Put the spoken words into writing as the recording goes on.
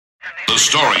The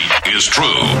story is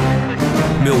true.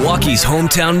 Milwaukee's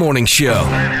hometown morning show,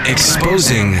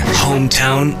 exposing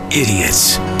hometown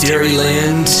idiots.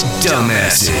 Dairyland's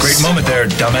dumbasses. Great moment there,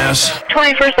 dumbass.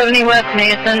 21st Avenue West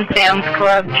Mason, Sam's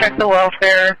Club. Check the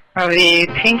welfare of a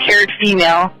pink-haired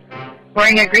female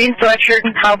wearing a green sweatshirt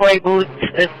and cowboy boots.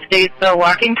 It states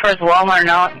walking towards Walmart,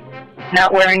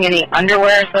 not wearing any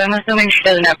underwear, so I'm assuming she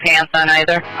doesn't have pants on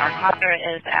either. Our mother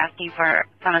is asking for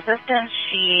some assistance.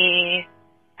 She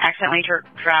accidentally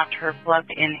dropped her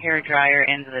plugged-in hairdryer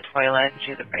into the toilet. She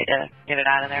was afraid to get it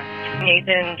out of there.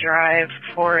 Nathan drive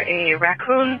for a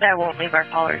raccoon that won't leave our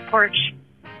caller's porch.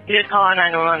 He did call on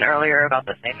 911 earlier about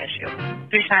the same issue.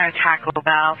 We found a Taco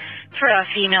Bell for a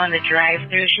female in the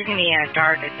drive-thru. She's going to be in a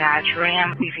dark Dodge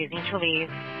Ram, refusing to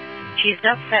leave. She's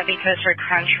upset because her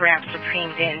Crunchwrap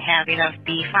Supreme didn't have enough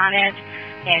beef on it,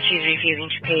 and she's refusing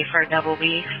to pay for double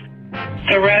beef.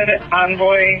 The red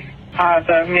Envoy,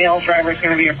 the male driver is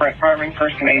going to be a Brett Favre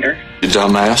impersonator. You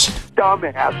dumbass.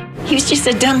 He was just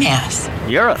a dumbass.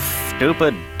 You're a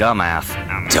stupid dumbass.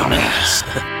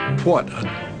 Dumbass. What a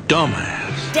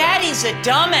dumbass. Daddy's a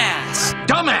dumbass.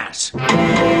 Dumbass!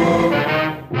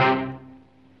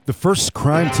 The first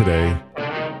crime today,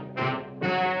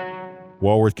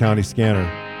 Walworth County scanner.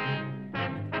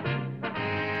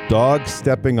 Dog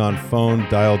stepping on phone,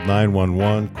 dialed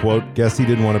 911. Quote, guess he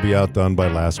didn't want to be outdone by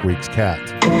last week's cat.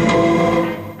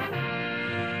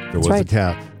 There was a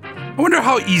cat. I wonder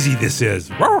how easy this is.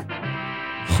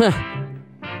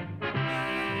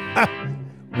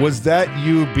 Was that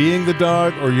you being the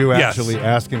dog or you Yes. actually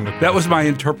asking the question? That was my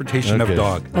interpretation of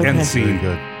dog. And scene.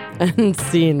 Good. And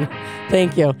scene.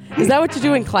 Thank you. Is that what you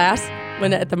do in class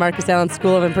when at the Marcus Allen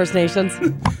School of Impersonations?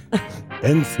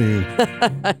 End scene.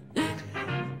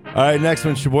 All right, next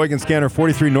one. Sheboygan scanner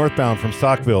 43 northbound from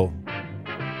Stockville.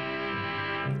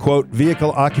 Quote,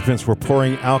 vehicle occupants were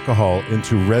pouring alcohol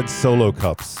into red Solo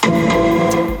cups.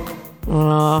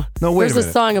 No, wait there's a a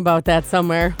minute. song about that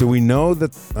somewhere. Do we know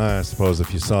that? I suppose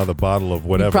if you saw the bottle of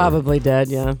whatever. You probably did,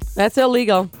 yeah. That's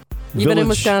illegal, even in Village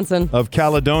Wisconsin. Of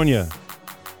Caledonia,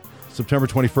 September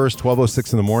 21st,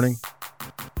 12:06 in the morning.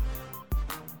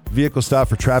 Vehicle stopped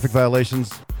for traffic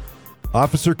violations.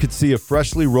 Officer could see a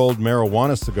freshly rolled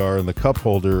marijuana cigar in the cup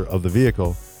holder of the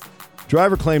vehicle.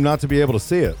 Driver claimed not to be able to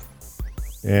see it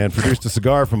and produced a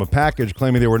cigar from a package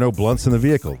claiming there were no blunts in the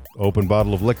vehicle. Open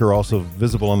bottle of liquor also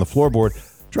visible on the floorboard.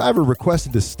 Driver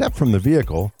requested to step from the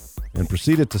vehicle and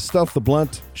proceeded to stuff the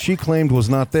blunt she claimed was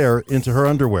not there into her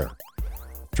underwear.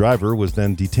 Driver was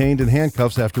then detained in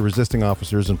handcuffs after resisting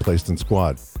officers and placed in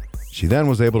squad. She then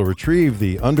was able to retrieve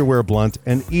the underwear blunt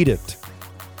and eat it.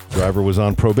 Driver was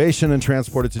on probation and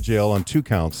transported to jail on 2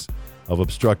 counts of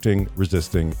obstructing,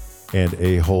 resisting, and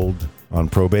a hold on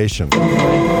probation.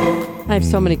 I have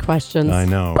so many questions. I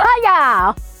know.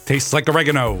 Tastes like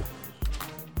oregano.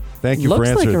 Thank you Looks for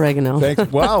answering. like oregano.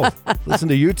 Wow. Listen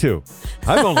to you two.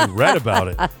 I've only read about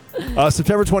it.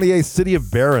 September 28th, City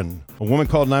of Barron. A woman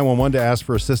called 911 to ask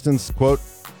for assistance, quote,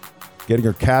 getting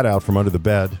her cat out from under the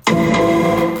bed.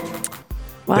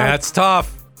 Wow. That's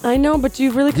tough. I know, but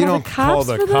you really call You don't the call cops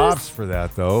the for cops this? for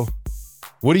that, though.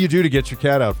 What do you do to get your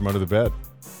cat out from under the bed?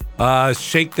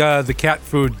 Shake the cat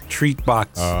food treat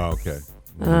box. Oh, okay.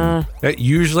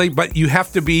 Usually, but you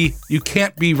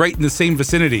can't be right in the same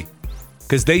vicinity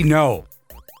because they know.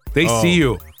 They see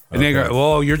you. And they go,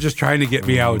 oh, you're just trying to get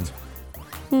me out.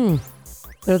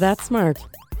 They're that smart.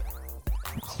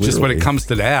 Just when it comes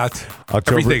to that.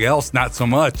 Everything else, not so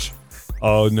much.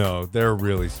 Oh, no. They're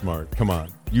really smart. Come on.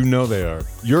 You know they are.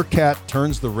 Your cat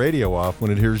turns the radio off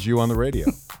when it hears you on the radio.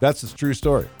 That's a true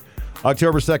story.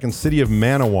 October 2nd, City of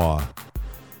Manawa.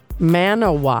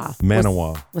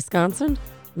 Manawa. Wisconsin?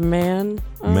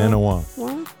 Manawa.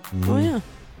 Oh, yeah.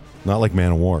 Not like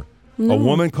Man of War. No. A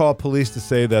woman called police to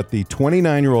say that the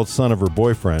 29-year-old son of her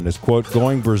boyfriend is, quote,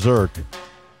 going berserk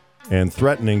and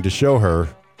threatening to show her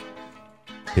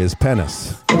his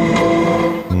penis.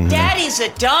 Daddy's a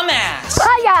dumbass.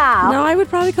 No, I would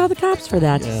probably call the cops for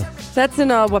that. Yeah. That's in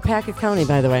Wapaka County,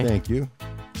 by the way. Thank you.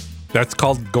 That's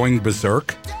called going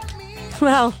berserk.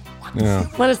 Well, Yeah.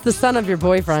 when it's the son of your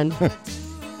boyfriend.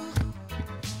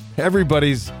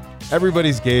 Everybody's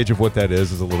gauge of what that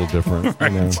is a little different.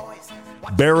 Right. You know.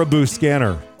 Baraboo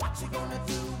scanner.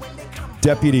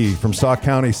 Deputy from Sauk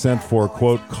County sent for,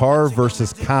 quote, car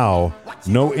versus cow.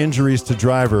 No injuries to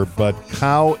driver, but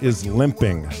cow is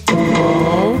limping.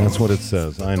 That's what it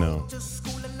says. I know.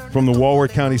 From the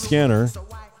Walworth County scanner,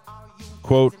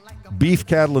 quote, beef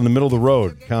cattle in the middle of the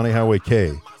road, County Highway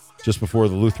K. Just before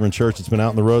the Lutheran Church. It's been out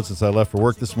in the road since I left for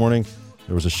work this morning.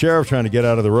 There was a sheriff trying to get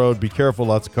out of the road. Be careful.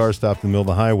 Lots of cars stopped in the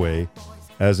middle of the highway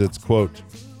as it's, quote,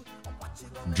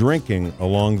 drinking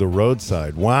along the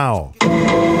roadside. Wow.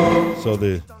 So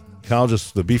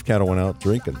the beef cattle went out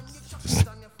drinking.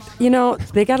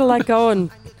 They got to let go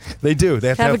and They do. They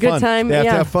have to have a good fun. time. They have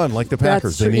Yeah. to have fun, like the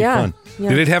Packers. They true. need fun. Yeah.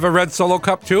 Did it have a red Solo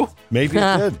cup too? Maybe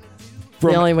it did.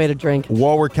 The only way to drink.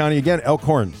 Walworth County again,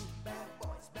 Elkhorn.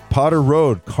 Potter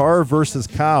Road, car versus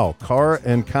cow. Car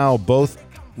and cow both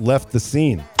left the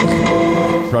scene.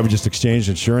 Probably just exchanged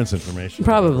insurance information.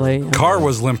 Probably. Car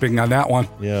was limping on that one.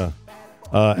 Yeah.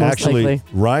 Actually, likely.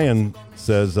 Ryan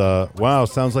says, wow,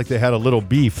 sounds like they had a little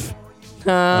beef.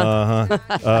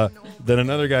 Then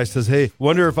another guy says, hey,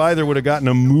 wonder if either would have gotten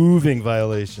a moving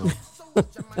violation.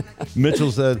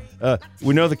 Mitchell said,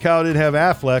 we know the cow didn't have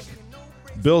Affleck.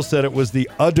 Bill said it was the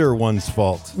other one's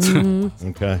fault.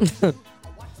 Okay.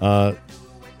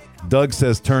 Doug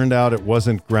says, turned out it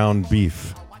wasn't ground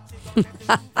beef.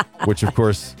 Which, of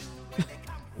course,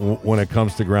 when it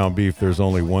comes to ground beef, there's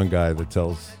only one guy that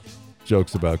tells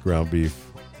jokes about ground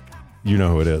beef. You know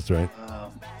who it is, right?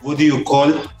 What do you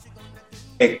call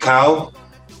a cow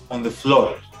on the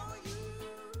floor?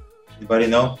 Anybody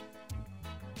know?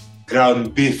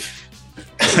 Ground beef.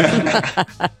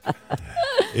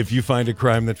 If you find a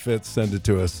crime that fits, send it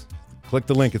to us. Click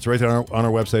the link. It's right on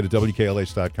our website at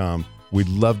WKLH.com. We'd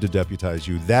love to deputize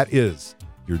you. That is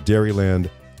your Dairyland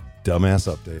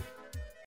Dumbass Update.